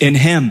wholeness in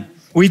him.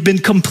 We've been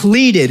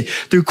completed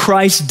through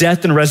Christ's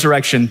death and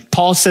resurrection.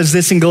 Paul says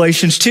this in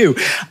Galatians 2.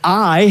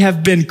 I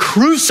have been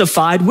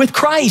crucified with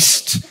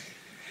Christ.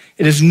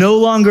 It is no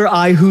longer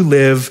I who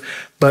live,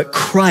 but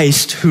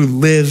Christ who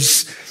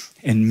lives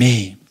in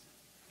me.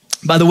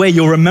 By the way,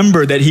 you'll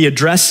remember that he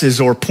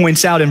addresses or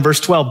points out in verse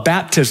 12,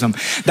 baptism.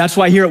 That's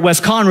why here at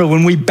West Conroe,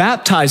 when we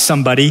baptize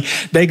somebody,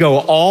 they go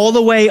all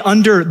the way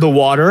under the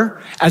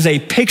water as a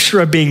picture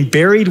of being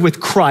buried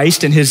with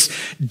Christ in his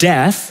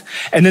death.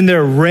 And then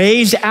they're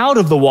raised out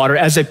of the water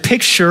as a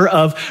picture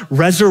of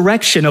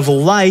resurrection, of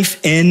life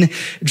in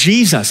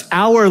Jesus.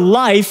 Our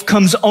life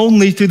comes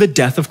only through the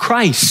death of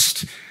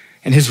Christ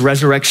and his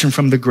resurrection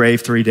from the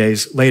grave 3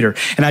 days later.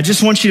 And I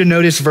just want you to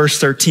notice verse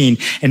 13.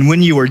 And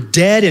when you were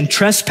dead in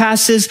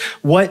trespasses,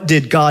 what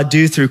did God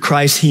do through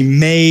Christ? He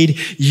made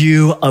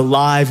you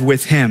alive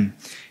with him.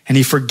 And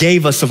he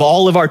forgave us of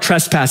all of our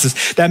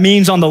trespasses. That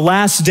means on the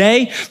last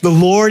day, the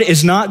Lord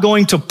is not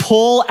going to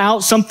pull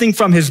out something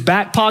from his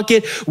back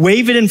pocket,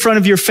 wave it in front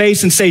of your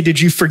face and say, did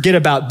you forget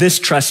about this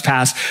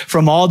trespass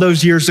from all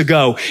those years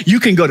ago?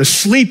 You can go to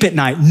sleep at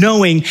night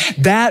knowing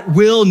that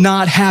will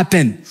not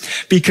happen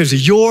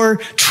because your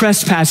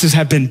trespasses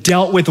have been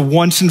dealt with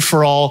once and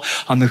for all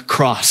on the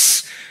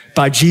cross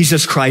by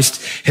Jesus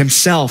Christ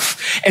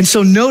himself. And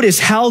so notice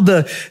how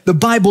the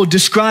Bible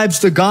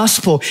describes the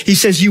gospel. He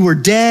says, you were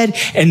dead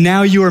and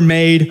now you are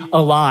made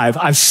alive.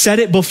 I've said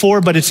it before,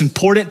 but it's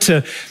important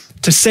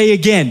to say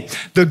again.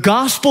 The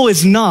gospel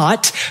is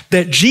not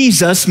that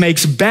Jesus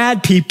makes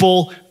bad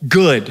people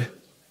good,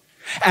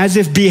 as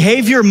if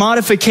behavior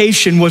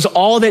modification was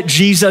all that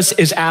Jesus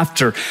is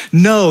after.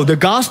 No, the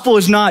gospel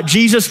is not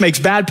Jesus makes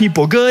bad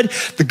people good.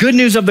 The good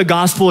news of the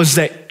gospel is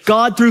that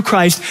God, through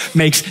Christ,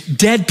 makes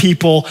dead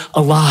people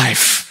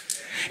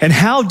alive. And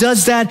how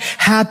does that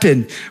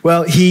happen?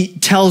 Well, he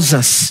tells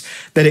us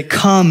that it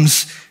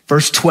comes,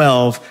 verse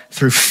 12,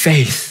 through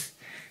faith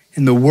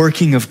in the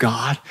working of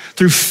God,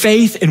 through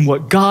faith in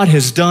what God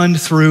has done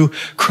through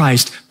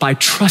Christ, by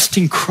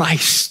trusting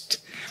Christ,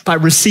 by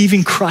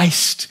receiving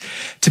Christ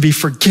to be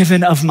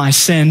forgiven of my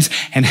sins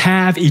and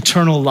have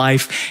eternal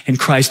life in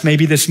Christ.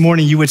 Maybe this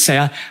morning you would say,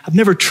 I've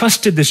never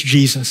trusted this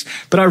Jesus,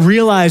 but I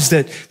realize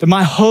that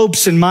my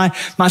hopes and my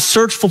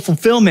search for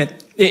fulfillment,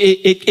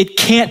 it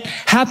can't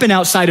happen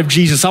outside of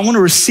Jesus. I want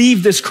to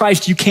receive this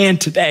Christ. You can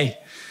today.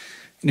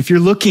 And if you're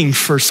looking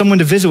for someone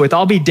to visit with,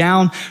 I'll be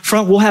down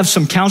front. We'll have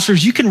some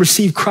counselors. You can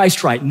receive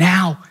Christ right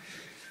now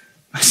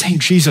by saying,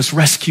 Jesus,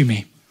 rescue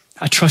me.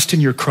 I trust in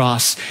your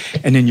cross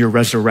and in your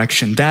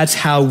resurrection. That's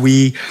how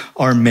we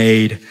are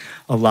made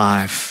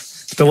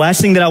alive. The last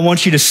thing that I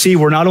want you to see,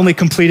 we're not only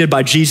completed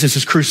by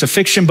Jesus'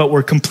 crucifixion, but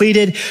we're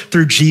completed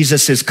through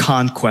Jesus'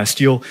 conquest.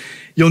 You'll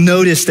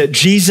notice that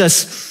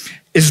Jesus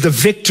is the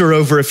victor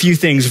over a few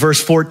things. Verse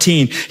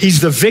 14,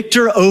 he's the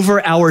victor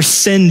over our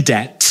sin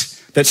debt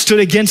that stood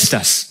against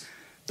us.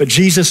 But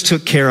Jesus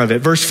took care of it.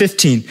 Verse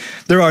 15,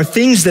 there are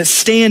things that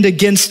stand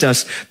against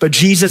us, but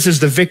Jesus is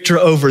the victor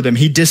over them.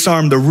 He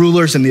disarmed the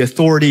rulers and the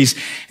authorities,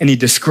 and he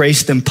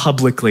disgraced them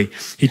publicly.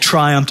 He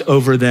triumphed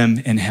over them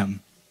in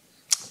him.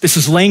 This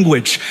is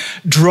language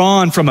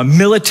drawn from a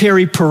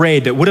military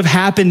parade that would have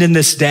happened in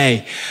this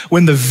day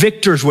when the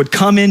victors would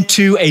come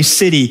into a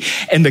city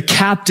and the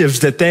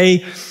captives that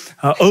they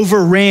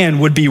overran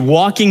would be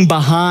walking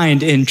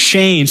behind in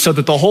chains so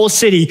that the whole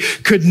city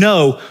could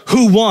know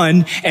who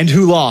won and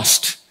who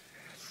lost.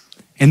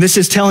 And this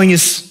is telling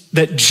us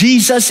that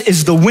Jesus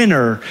is the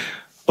winner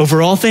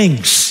over all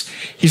things.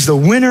 He's the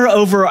winner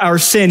over our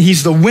sin.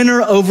 He's the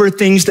winner over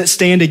things that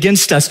stand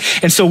against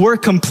us. And so we're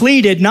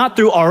completed not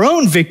through our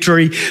own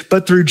victory,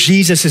 but through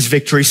Jesus'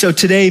 victory. So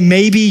today,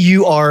 maybe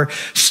you are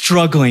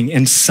struggling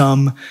in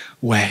some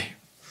way.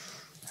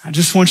 I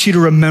just want you to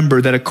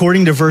remember that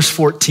according to verse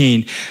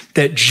 14,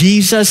 that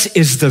Jesus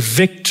is the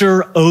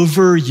victor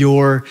over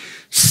your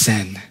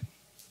sin.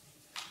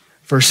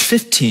 Verse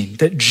 15,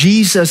 that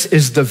Jesus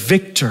is the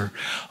victor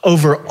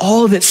over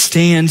all that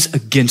stands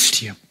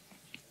against you.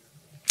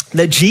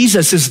 That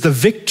Jesus is the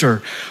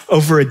victor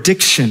over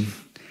addiction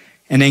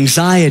and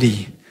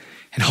anxiety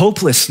and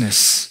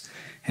hopelessness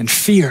and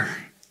fear.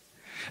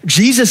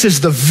 Jesus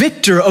is the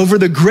victor over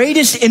the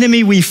greatest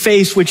enemy we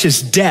face, which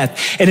is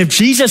death. And if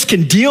Jesus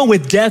can deal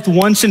with death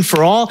once and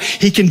for all,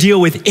 he can deal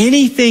with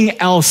anything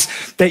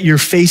else that you're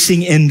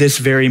facing in this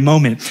very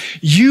moment.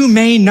 You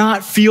may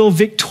not feel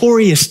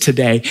victorious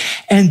today,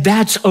 and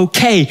that's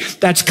okay.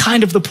 That's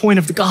kind of the point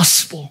of the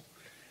gospel.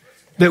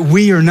 that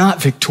we are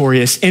not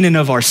victorious in and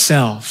of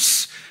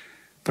ourselves,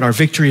 but our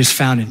victory is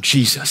found in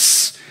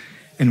Jesus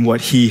and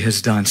what he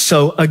has done.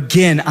 So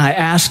again, I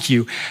ask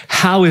you,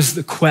 how is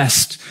the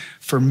quest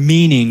for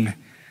meaning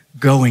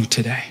going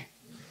today?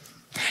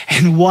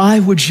 And why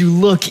would you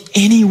look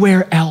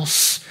anywhere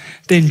else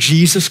than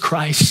Jesus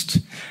Christ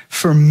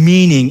for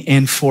meaning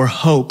and for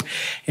hope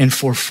and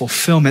for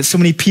fulfillment? So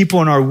many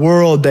people in our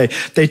world,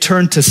 they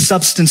turn to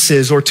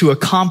substances or to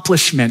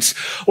accomplishments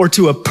or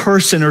to a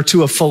person or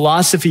to a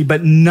philosophy,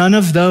 but none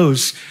of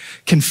those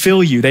can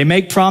fill you. They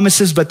make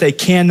promises, but they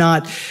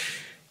cannot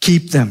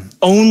keep them.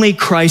 Only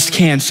Christ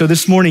can. So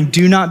this morning,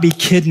 do not be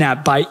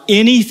kidnapped by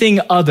anything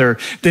other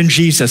than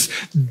Jesus.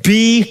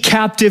 Be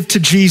captive to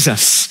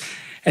Jesus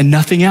and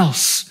nothing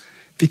else,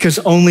 because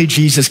only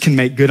Jesus can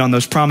make good on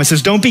those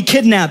promises. Don't be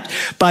kidnapped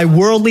by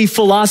worldly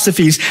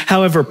philosophies,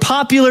 however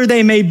popular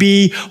they may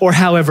be or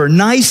however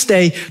nice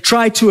they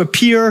try to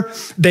appear.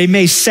 They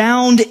may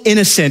sound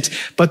innocent,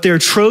 but they're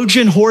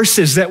Trojan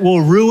horses that will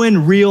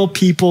ruin real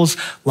people's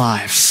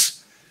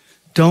lives.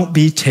 Don't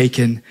be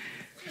taken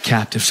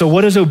captive. So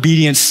what does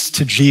obedience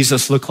to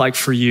Jesus look like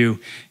for you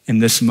in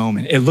this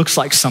moment? It looks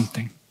like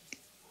something.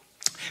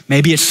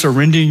 Maybe it's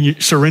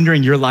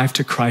surrendering your life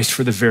to Christ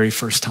for the very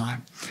first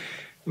time.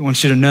 We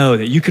want you to know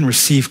that you can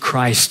receive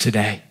Christ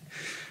today.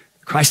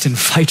 Christ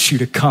invites you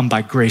to come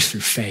by grace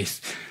through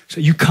faith. So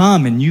you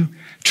come and you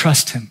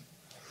trust him.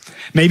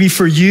 Maybe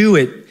for you,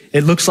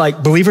 it looks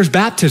like believer's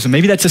baptism.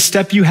 Maybe that's a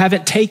step you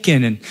haven't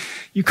taken and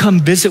you come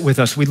visit with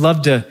us. We'd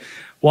love to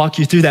walk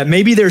you through that.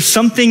 Maybe there's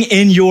something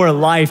in your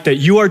life that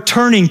you are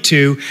turning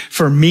to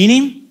for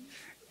meaning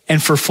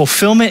and for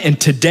fulfillment.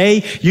 And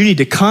today you need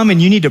to come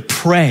and you need to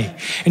pray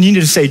and you need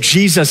to say,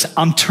 Jesus,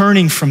 I'm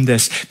turning from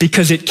this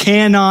because it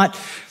cannot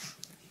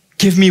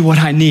give me what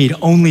I need.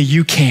 Only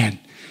you can.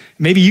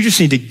 Maybe you just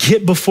need to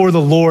get before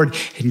the Lord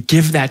and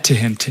give that to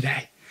him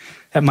today.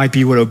 That might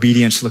be what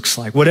obedience looks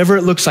like. Whatever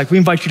it looks like, we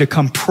invite you to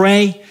come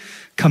pray,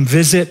 come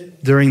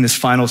visit during this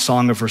final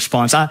song of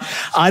response.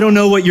 I don't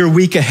know what your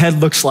week ahead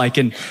looks like,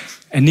 and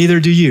neither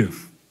do you.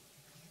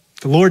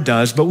 The Lord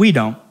does, but we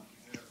don't.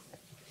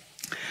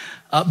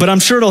 But I'm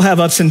sure it'll have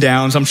ups and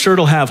downs. I'm sure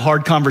it'll have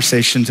hard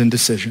conversations and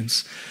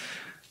decisions.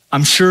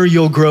 I'm sure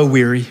you'll grow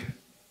weary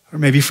or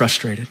maybe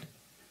frustrated.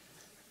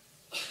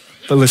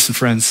 But listen,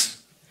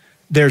 friends,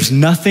 there's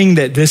nothing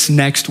that this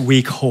next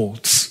week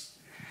holds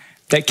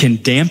that can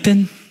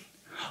dampen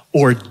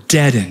or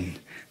deaden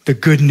the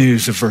good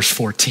news of verse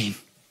 14.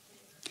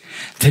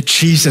 That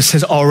Jesus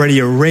has already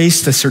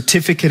erased the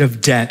certificate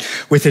of debt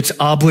with its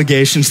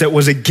obligations that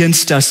was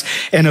against us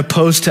and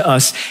opposed to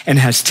us and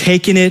has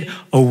taken it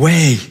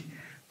away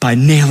by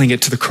nailing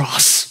it to the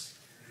cross.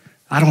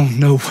 I don't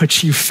know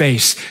what you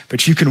face,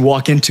 but you can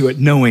walk into it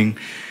knowing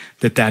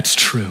that that's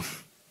true.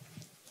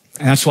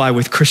 And that's why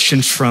with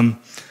Christians from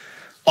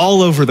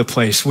all over the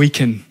place, we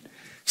can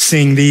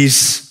sing these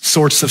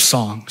sorts of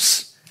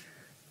songs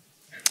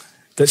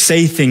that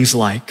say things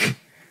like,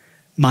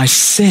 my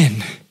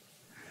sin,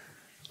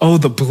 oh,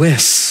 the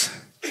bliss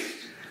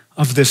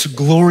of this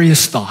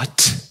glorious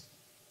thought.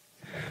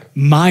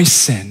 My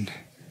sin,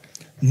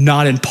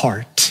 not in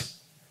part,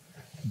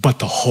 but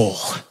the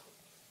whole,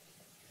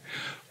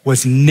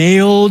 was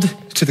nailed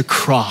to the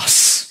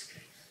cross,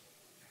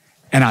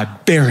 and I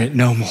bear it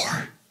no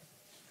more.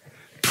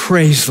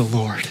 Praise the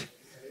Lord.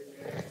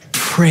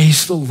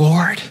 Praise the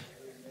Lord,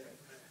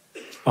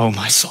 oh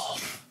my soul.